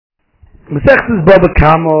Mesechtes Bava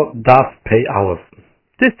Kamo Daf Pei Aleph.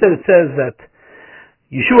 This it says that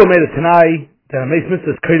Yeshua made a Tanai that a Meis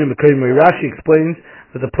Mitzvah is Koine Mekoime. Rashi explains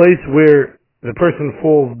that the place where the person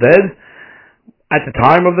falls dead, at the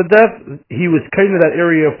time of the death, he was Koine that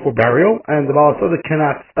area for burial, and the Bava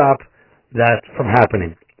cannot stop that from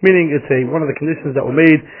happening. Meaning it's one of the conditions that were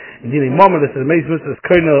made in Dini Mama that says Meis Mitzvah is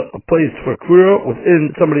Koine a place for Kvura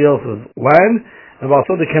within somebody else's land, and the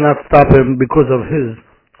Bava cannot stop him because of his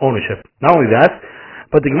ownership. Not only that,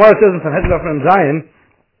 but the Gemara says in Sanhedrin from Zion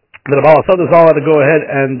that the Baal Asad is allowed to go ahead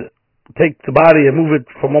and take the body and move it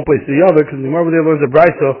from one place to the other, because the Gemara there learns a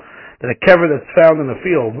brayso that a kever that's found in the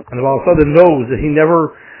field, and the Baal Asad knows that he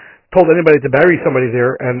never told anybody to bury somebody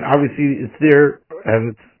there, and obviously it's there,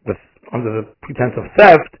 and it's under the pretense of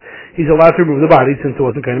theft, he's allowed to remove the body since it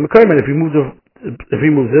wasn't kind of Mekayim, and if he moves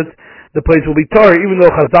it, the place will be tar, even though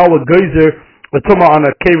Chazal was geyser a tumah on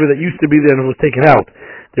a kever that used to be there and was taken out.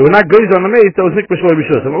 They were not goys on the mace, that was mikdash loy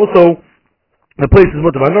b'shus. And also, the place is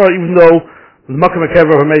mutar b'nor, even though the makam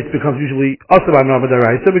kever of a mace becomes usually also b'nor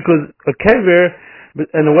b'daraisa, because a kever,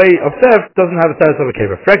 in a way of theft, doesn't have the status of a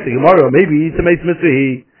kever. Frankly, Gemara, maybe it's a mace mitzvah,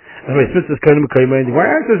 and a mace mitzvah is kind of mekayim, and the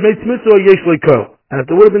Gemara answers mace mitzvah yesh loy ko. And if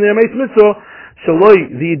there would have been there a mace mitzvah,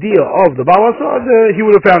 shaloi, the idea of the Bava Asad, he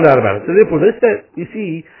would have found out about it. So therefore, this that you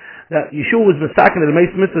see, that Yeshua was mistaken that the Meis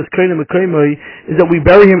Mitzvah is Koine Mekoime, is that we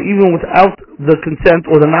bury him even without the consent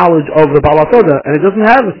or the knowledge of the Baal Asada, and it doesn't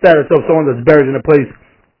have the status of someone that's buried in a place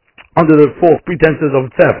under the false pretenses of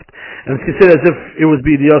theft, and it's considered as if it was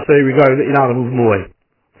b'diyasei regarding that you're not to move him away.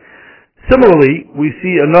 Similarly, we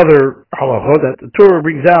see another halacha that the Torah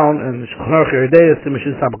brings down in Shulchan Aruch Yeredeis to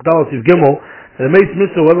Mishnah Sabakdal Siv Gimel, that the Meis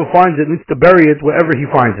Mitzvah, whoever finds it, needs to bury it wherever he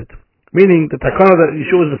finds it. Meaning, the takana that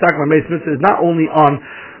Yeshua is mistaken by Meis Mitzvah is not only on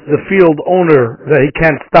the field owner that he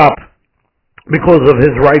can't stop because of his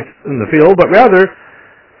rights in the field, but rather,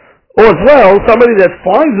 or as well, somebody that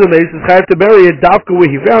finds the mace is have to bury it dafka where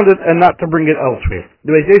he found it and not to bring it elsewhere.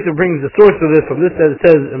 The Beis Yosef brings the source of this from this that it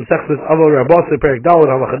says in Mesechtes Avos Rabbos Perek Daled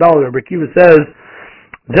Halacha Daled, Rabbi Akiva says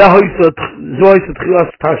when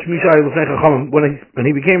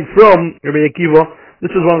he became from Rabbi Akiva, this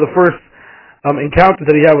was one of the first encounters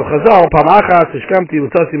that he had with Chazal. I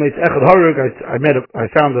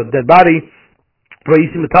found a dead body.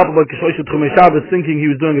 Thinking he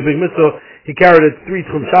was doing a big mitzvah, he carried it 3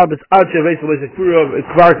 Tchum Shabbos.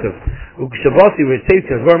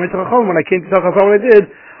 When I came to tell Chazal what I did,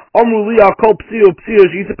 and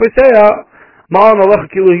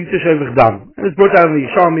it's brought out in the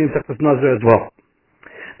Yisharmi and Sechtas Nazir as well.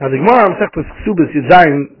 Now the Gemara in Sechtas Ksubas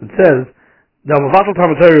Yudzayin, it says and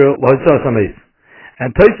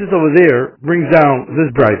Taisus over there brings down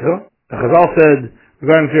this brayso. The Chazal said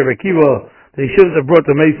regarding Rabbi Akiva that he shouldn't have brought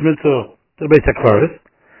the Meis Mitzvah to the Beis HaKfaris.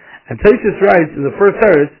 And Taisus writes in the first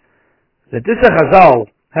teretz that this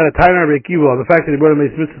Chazal had a time on Rabbi Akiva on the fact that he brought a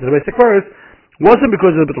Meis Mitzvah to the Beis HaKfaris wasn't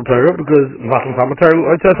because of the Bittul Torah, because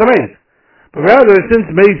but rather since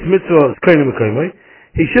Meis Mitzvah is Koine Mekoime,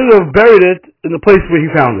 he should have buried it in the place where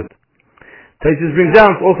he found it. Taisus brings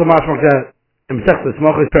down also mashmak that in Mesechtes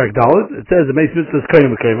Malchus Perek Daled, it says the Meis Mitzvah is Koine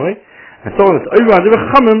Mekoime, and so on it's Oivan Divrei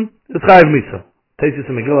Chachamim is Chayav Mitzvah. Taisus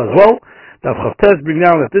and Megillah as well. The Chavtes bring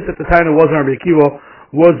down that this at the time it wasn't Rabbi Akiva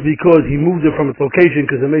was because he moved it from its location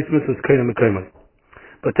because the Meis Mitzvah is Koine Mekoime.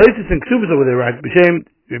 But Taisus and Ksubas over there write B'Shem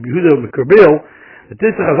Rabbi Yehuda Mekarbil that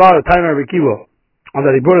this Chazal at the time of Rabbi Akiva and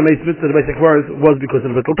that he brought a Meis Mitzvah to the Beis HaKfaris was because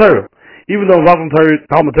of the Bittul Torah. Even though Talmud Torah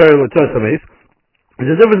L'Torah Sameis,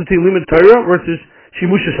 there's a difference between Limud Torah versus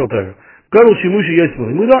Shimusha Shel Torah. Gadol Shimusha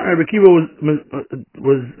Yisrael Limuda, and Rabbi Akiva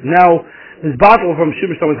was now his battle from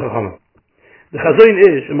Shimush Talmid Chachamim. The Chazoin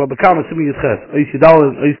Ish and Babakam and Simi Yisches, Ois Yidal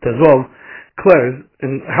and Ois Tezvov, declares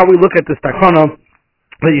in how we look at this takana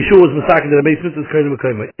that Yeshua was mistaken that the Meis Mitzvah is Koine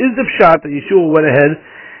Mekoime. Is the pshat that Yeshua went ahead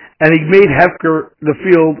and he made hefker the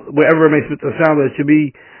field wherever a Meis Mitzvah is found that it should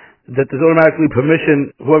be that there's automatically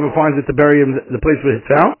permission whoever finds it to bury him the place where it's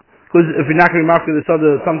found? Because if you're not going to be marking this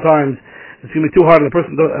other, sometimes it's going to be too hard on the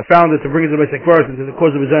person that found it to bring it to the Beis HaKfaris since it's the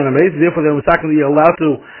cause of his own amaze. Therefore, they're mistakenly allowed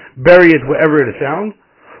to bury it wherever it is found.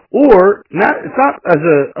 Or, it's not as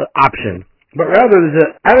an option, but rather there's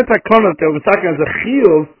an added takana that they're mistaken as a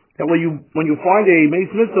chiyuv that when you find a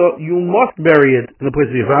Meis Mitzvah, you must bury it in the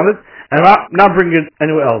place where you found it and not bring it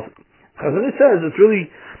anywhere else. Because it says it's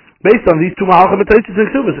really based on these two Mahalchim and Taisus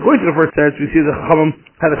and Ksubas. According to the first text, we see the Chachamim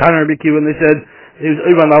had a time on Rabbi Akiva and they said he was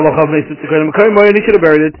Oivan Halacha of Meis Mitzvah Koine Mekoime and he should have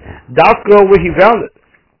buried it dafka where he found it.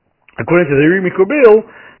 According to the Rimi Kurbil,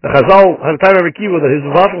 the Chazal had a time on Rabbi Akiva that his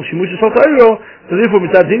vatal Shimush Shel Torah, so therefore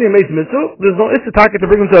Mitzad Dini Meis Mitzvah, there's no Issachar to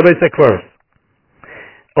bring him to the Beis HaKfaris.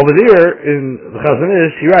 Over there in the Chazon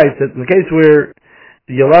Ish, he writes that in the case where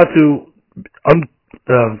you're allowed to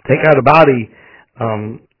take out a body,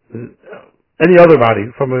 any other body,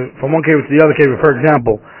 from one cave to the other cave, for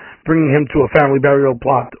example, bringing him to a family burial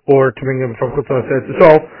plot, or to bring him from Chutzah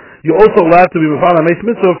Yisrael, you're also allowed to be Mefana Meis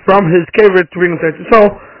Mitzvah from his cave to bring him to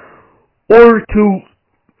Yisrael, or to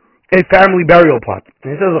a family burial plot.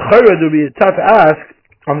 And he says, there would be a tough to ask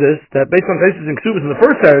on this, that based on Taisus and Ksubas in the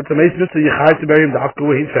first set, the Meis Mitzvah Yechai to bury him after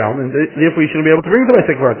where he's found, and therefore you shouldn't be able to bring him to Meis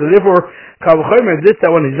Mikvaros. And therefore, Kal V'chomer, this,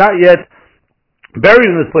 that when he's not yet buried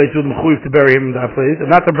in this place, you would mechuyev to bury him in that place, and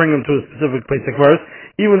not to bring him to a specific place Mikvaros,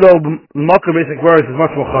 even though Makkah Meis Mikvaros is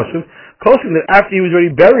much more chashuv. Caution that after he was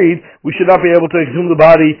already buried, we should not be able to exhume the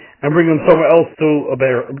body and bring him somewhere else to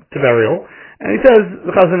burial. And he says,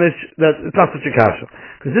 the Chazanish, that it's not such a kasha.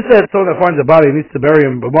 Because this said, someone that finds a body needs to bury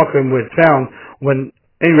him, but Makkah where it's found, when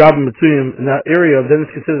any Rabbin Mitzuyim in that area, then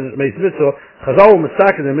it's considered Meis Mitzvah. Chazal will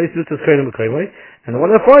massacre the Meis Mitzvah is Kainim B'Kaimai, and the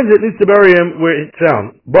one that finds it needs to bury him where it's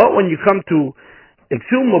found. But when you come to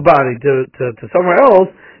exhume a body to somewhere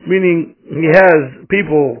else, meaning he has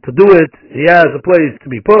people to do it, he has a place to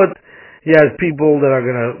be put, he has people that are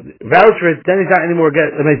going to vouch for it, then he's not anymore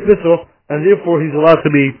get the Meis Mitzvah, and therefore he's allowed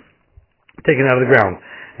to be taken out of the ground.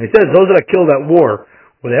 And he says those that are killed at war,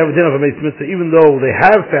 where they have a din of a Meis Mitzvah, even though they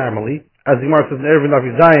have family, as the Gemara says in Erevin Daf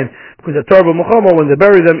Zion, because at Torah B'Muchama, when they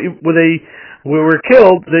bury them, when they were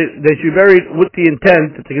killed, they should be buried with the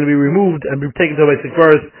intent that they're going to be removed and be taken to a basic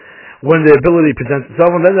forest when the ability presents itself,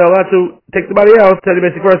 and then they're allowed to take the body out to the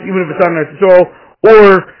basic forest, even if it's not in Eretz Yisrael, or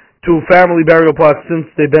to family burial plots, since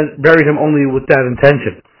they buried him only with that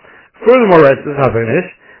intention. Furthermore, writes the Chazanish,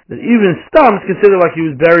 that even Stam is considered like he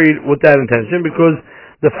was buried with that intention, because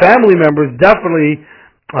the family members definitely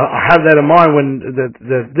have that in mind when that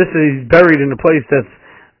this is buried in a place that's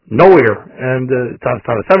nowhere, and it's not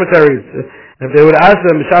a cemetery. And if they would ask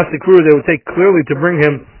them, Mishasti Kuru, they would take clearly to bring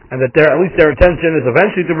him, and that at least their intention is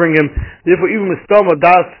eventually to bring him. Therefore, even the Stoma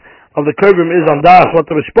Das of the Kobrim is on Das, what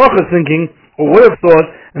the Mishpach is thinking, or would have thought,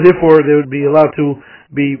 and therefore they would be allowed to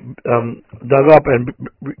be dug up and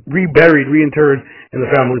reburied, reinterred in the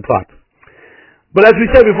family plot. But as we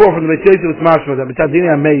said before, from the Meis Yosef it's mashma that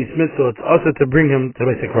Mitzadini Meis Mitzvah, it's also to bring him to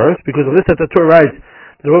basic verse, because of this that the Torah writes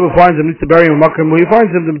that whoever finds him needs to bury him in Makkah. When he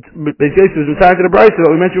finds him, the Meis Yosef is retired to the Brisa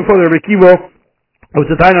that we mentioned before. The Rebbe Kivo was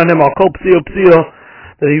a time on him, I'll call Psio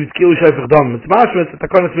that he was Kilu Shayfach Dam. It's mashma, it's a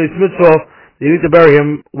Takonis Meis Mitzvah, that you need to bury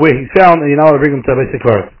him where he's found, and you're not allowed to bring him to basic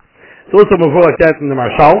verse. So also before like that in the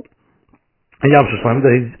Marshal and Yam Shuslam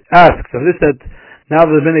that he asks, and this that now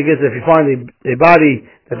the minute gets if you find a body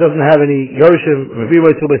that doesn't have any Yerushim, maybe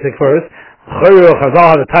way to basic first, Chayro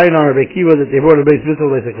Chazal had a Tainar Rebbe Kiva that they brought a base mitzvah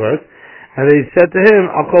basic first, and they said to him,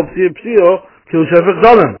 I'll call Psio Kil Shefek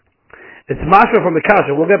Zalim. It's mashma from the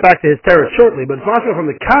Kasha. We'll get back to his teretz shortly, but it's mashma from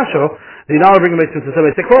the Kasha that you're not allowed to bring a base mitzvah to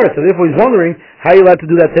basic first. So therefore he's wondering how you're allowed to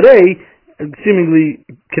do that today, seemingly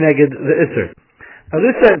connected the Isser. Now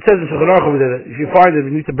this says in Shulchan Aruch over there that if you find him,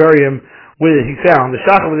 you need to bury him where he's found. The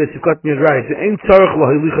Shach over this, you've got me right. It's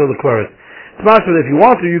mashma that if you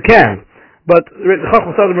want to, you can. But the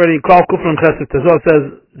Chacham Sadim already in Klal Kufran Chesed Tazor says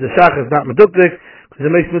the Shach is not medukdik, because the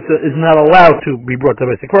Meis Mitzvah is not allowed to be brought to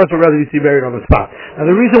basic course, but rather you see buried on the spot. Now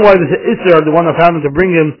the reason why there's an Isser, the one of having to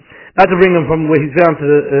bring him, not to bring him from where he's found to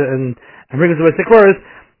and bring him to basic course,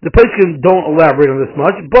 the Pesachim don't elaborate on this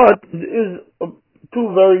much, but there is two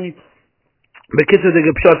very Bekitzer they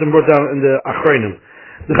get shot and brought down in the Achreinim.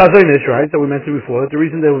 The Chazonish, right, that we mentioned before, that the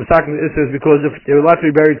reason they were attacking the Isser is because if they were allowed to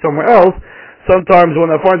be buried somewhere else, sometimes one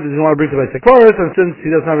that finds it, he want to bring to basic forest, and since he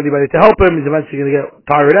doesn't have anybody to help him, he's eventually going to get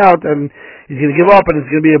tired out, and he's going to give up, and it's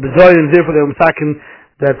going to be a bazillion, and therefore they were attacking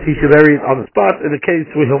that he should bury it on the spot, in a case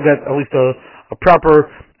where he'll get at least a proper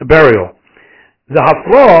burial. The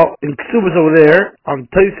Hafra in Ksubas over there, on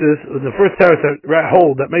Taisus, in the first terrace that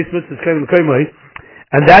hold, that Meis Mitzvah is kind of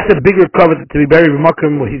and that's a bigger covet to be buried in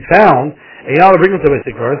Makkah where he's found, and you're not to bring him to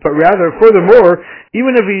basic verse, but rather, furthermore,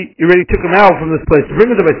 even if he already took him out from this place to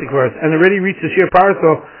bring him to basic verse, and already reached the sheer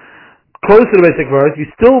parasol close to the basic verse, you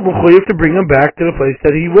still have to bring him back to the place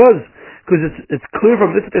that he was. Because it's clear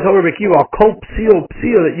from this that they told Rebbe Kiva, I'll call psio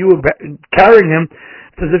that you were carrying him,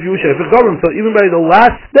 it's as if you were shayfach government. So even by the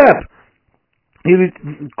last step,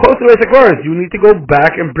 close to the basic verse, you need to go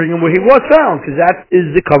back and bring him where he was found, because that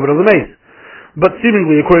is the covet of the mace. But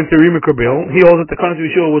seemingly, according to Rima Krabil, he holds that the Kohen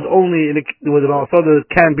Yeshua was only with about so that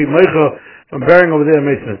can be meicha from burying over there in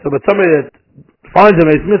Meis Mitzvah. But somebody that finds a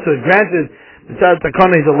Meis Mitzvah, granted, besides the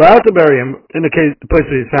Kohen, he's allowed to bury him in the place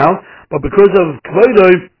where he's found. But because of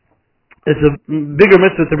Kvoidoi, it's a bigger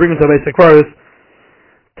mitzvah to bring him to basic forest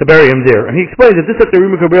to bury him there. And he explains that this that the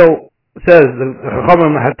Rima Krabil says the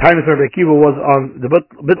Chachamim had Tainus Rabbi Akiva was on the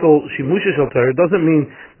Bittul Shimusha Shel Torah. It doesn't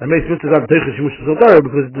mean that Meis Mitzvah is not Deicha Shimusha Shel Torah,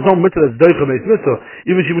 because there's no Mitzvah that's Deicha Meis Mitzvah.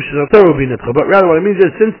 Even Shimusha Shel Torah would be Nitcha. But rather what it means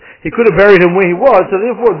is, since he could have buried him where he was, so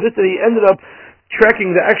therefore this that he ended up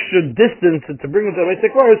trekking the extra distance to bring him to the Meis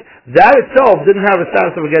Mitzvah, that itself didn't have a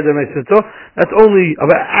status of a Geder Meis Mitzvah. That's only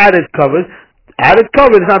of an added cover. Added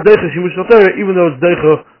cover is not Deicha Shimusha Shel Torah, even though it's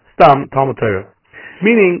Deicha Stam Talmud Torah.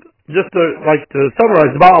 Meaning, just to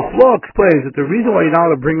summarize, the Baal Flo explains that the reason why you're not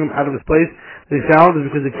allowed to bring him out of his place that he found is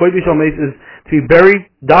because the Kvod Bishal Meis is to be buried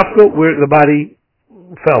dafka where the body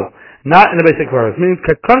fell, not in the basic virus. Meaning,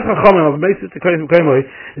 Kakon Chachamim of Meis is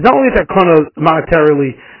not only Kakon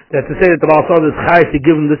monetarily that to say that the Baal Flo is chai to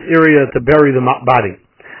give him this area to bury the body,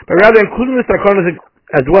 but rather including this Kakon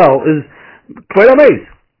as well is Kvod Meis.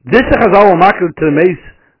 This Chazal will mark to the Meis,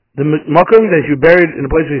 the Makom that you buried in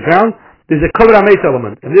the place we found. There's a covered Ameis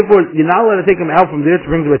element, and therefore you're not allowed to take him out from there to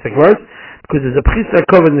bring the Beit HaKvaros, because there's a Pchisa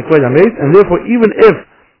covered in the covered Ameis, and therefore even if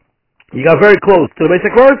you got very close to the Beit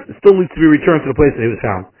HaKvaros, it still needs to be returned to the place that he was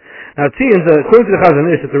found. Now it seems, according to the Chazon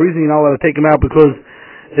Ish, that the reason you're not allowed to take him out because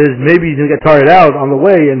is maybe he's going to get tired out on the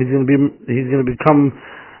way, and he's going to become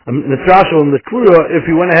Nesrashal in the Klura. If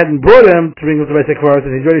he went ahead and brought him to bring him to Beit HaKvaros,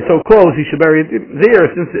 and he's already so close, he should bury it there,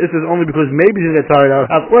 since this is only because maybe he's going to get tired out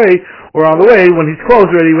halfway, or on the way, when he's close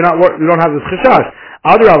already, we don't have this chashash.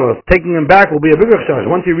 Adrabah, taking him back will be a bigger chashash.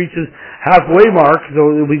 Once he reaches halfway mark,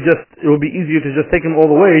 so it will be easier to just take him all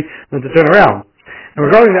the way than to turn around. And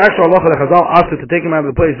regarding the actual halacha that Chazal asked to take him out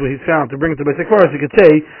of the place where he's found to bring him to Beit HaKvaros, you could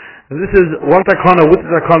say that this is one takana with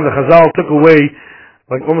the takana that Chazal took away,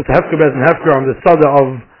 like almost a hefker bez and hefker on the sada of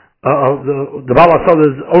the Baal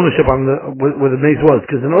Sada's ownership on where the mace was,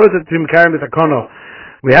 because in order to carry the takana,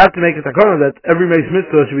 we have to make a takana that every mace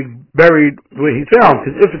mitzvah should be buried where he's found.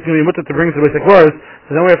 Because if it's going to be mutter to bring to the Beit HaKvaros, so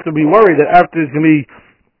then we have to be worried that after there's going to be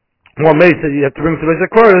more mace that you have to bring to the Beit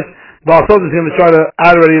HaKvaros, Baal Sada is going to try to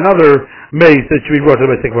add already another mace that should be brought to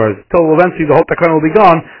the Beit HaKvaros. Till eventually the whole takana will be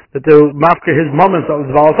gone, that they'll mafker his moments of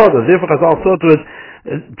the Baal Sada. Therefore, Chazal saw to it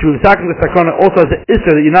to sacrifice the takana also has an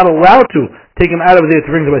issur that you're not allowed to take him out of there to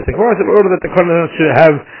bring the Beit HaKvaros in order that the takana should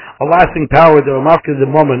have a lasting power that will mafker the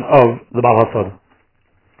moment of the Baal Sada.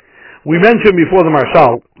 We mentioned before the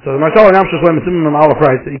Marshal, so the Marshal in Amshel Shalom Simon Aleph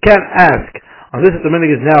writes that you can't ask, on this at the minute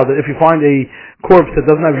is now, that if you find a corpse that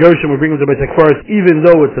doesn't have Yoshim, we bring him to Beit HaKvaros even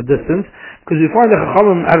though it's a distance, because you find the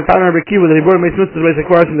Chachamim at a time of Rabbi Akiva that he brought a Meis Mitzvah to Beit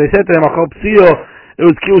HaKvaros and they said to him, Achal Psio, it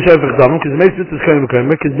was Kil Shevach Damim, because the Meis Mitzvah is Koyim Koyim,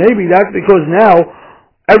 because maybe that's because now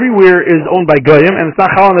everywhere is owned by Goyim and it's not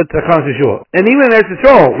Chalan at Takanas Yeshua. And even in Eretz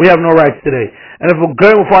Yisrael, we have no rights today. And if a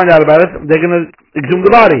Goyim will find out about it, they're going to exhume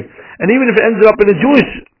the body. And even if it ends up in a Jewish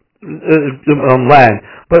land,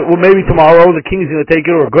 but maybe tomorrow the king is going to take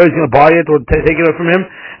it, or a guy is going to buy it, or take it from him,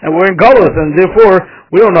 and we're in Gullus, and therefore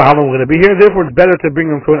we don't know how long we're going to be here. Therefore, it's better to bring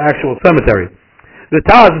them to an actual cemetery. The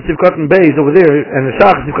Taz and Sivkat and Beis over there, and the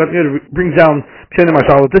Shach and Sivkat here brings down Pshenim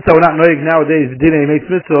Mashal. This is we're not knowing nowadays. Dinei makes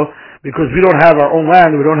mitzvah because we don't have our own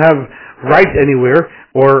land, we don't have rights anywhere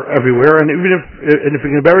or everywhere, and even if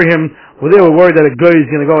we're going to bury him over there, we're worried that a guy is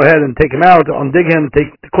going to go ahead and take him out, undig him,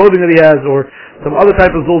 take the clothing that he has, or some other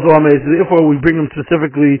type of Zulzul HaMeis. Therefore, we bring him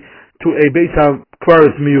specifically to a Beit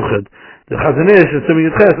HaKvaros Miyuchad. The Chazon Ish,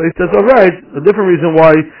 assuming it's Ches, he says, alright, a different reason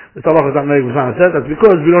why the Salach is not Neig V'Zman says, that's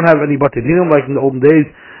because we don't have any Batei Dinim, like in the olden days,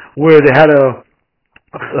 where they had a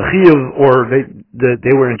Chiyuv, or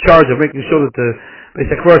they were in charge of making sure that the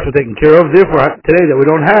Beit HaKvaros were taken care of. Therefore, today that we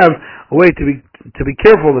don't have a way to be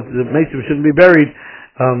careful that the Mesim shouldn't be buried,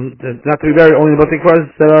 not to be buried only in Batei HaKvaros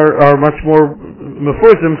that are much more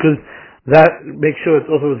Mefursim, because that makes sure it's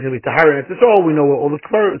also going to be Tahara. It's all we know what all the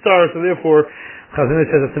Kvaros are, so therefore Chazon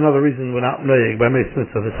Ish says that's another reason we're not Noyeg by Meis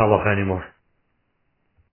Mitzvah this halacha anymore.